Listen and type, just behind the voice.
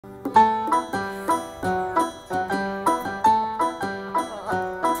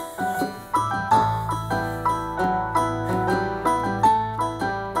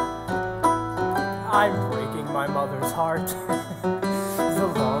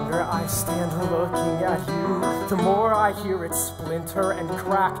I stand looking at you, the more I hear it splinter and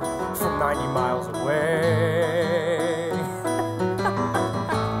crack from 90 miles away.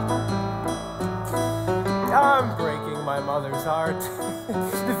 I'm breaking my mother's heart.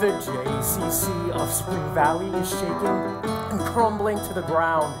 The JCC of Spring Valley is shaking and crumbling to the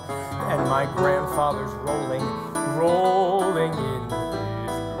ground, and my grandfather's rolling in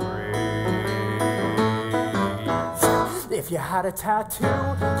his grave. If you had a tattoo,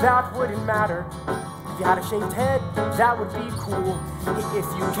 that wouldn't matter. If you had a shaved head, that would be cool. If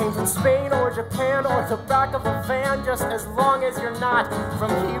you came from Spain or Japan or the back of a van, just as long as you're not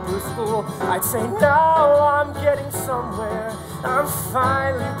from Hebrew school, I'd say, now I'm getting somewhere. I'm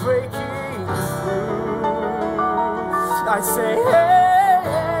finally breaking through. I'd say,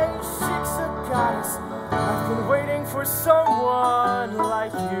 hey, Shiksa goddess, I've been waiting for someone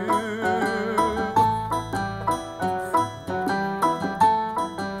like you.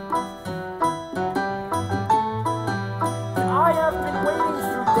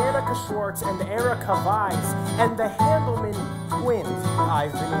 Schwartz and Erica Vise and the Handelman twins.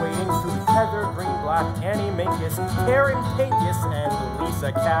 I've been waiting through Heather Greenblatt, Annie Minkus, Karen Pecos, and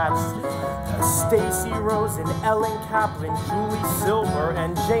Lisa Katz, Stacy Rosen, Ellen Kaplan, Julie Silver,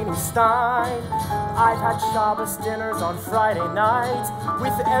 and Janie Stein. I've had Shabbos dinners on Friday nights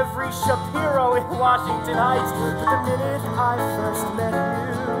with every Shapiro in Washington Heights. But the minute I first met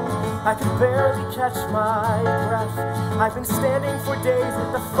you, I could barely catch my breath. I've been standing for days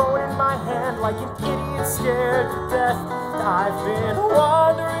with the phone in my hand like an idiot scared to death. I've been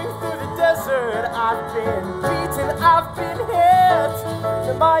wandering through the desert. I've been beaten, I've been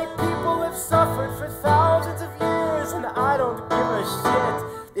hit. My people have suffered for thousands of years, and I don't give a shit.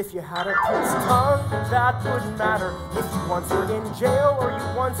 If you had a pig's tongue, that wouldn't matter. If you once were in jail or you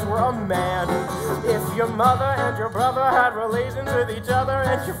once were a man. If your mother and your brother had relations with each other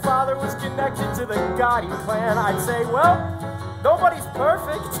and your father was connected to the Gotti clan, I'd say, well, nobody's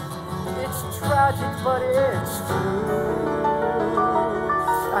perfect. It's tragic, but it's true.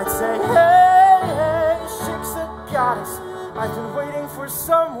 I'd say, hey, Shiksa goddess, I've been waiting for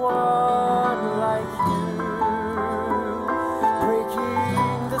someone like you.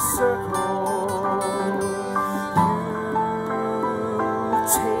 Breaking the circle, you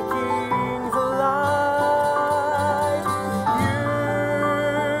taking the light.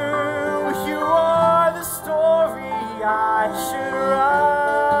 You are the story I should write.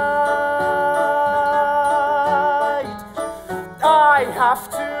 I have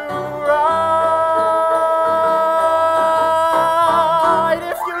to write.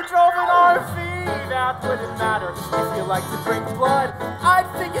 If you drove an RV, that wouldn't matter. If you like to drink blood, I'd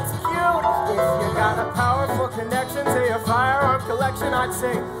think it's cute. If you got a powerful connection to your firearm collection, I'd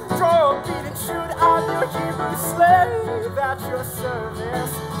say, draw a bead and shoot. I'm your Hebrew slave at your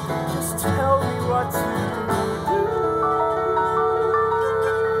service. Just tell me what to do.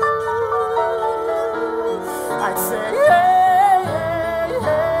 I'd say, hey,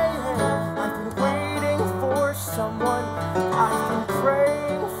 I've been waiting for someone. I've been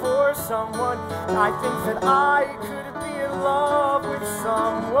praying for someone. I think that I could be in love with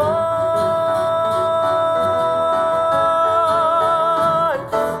someone.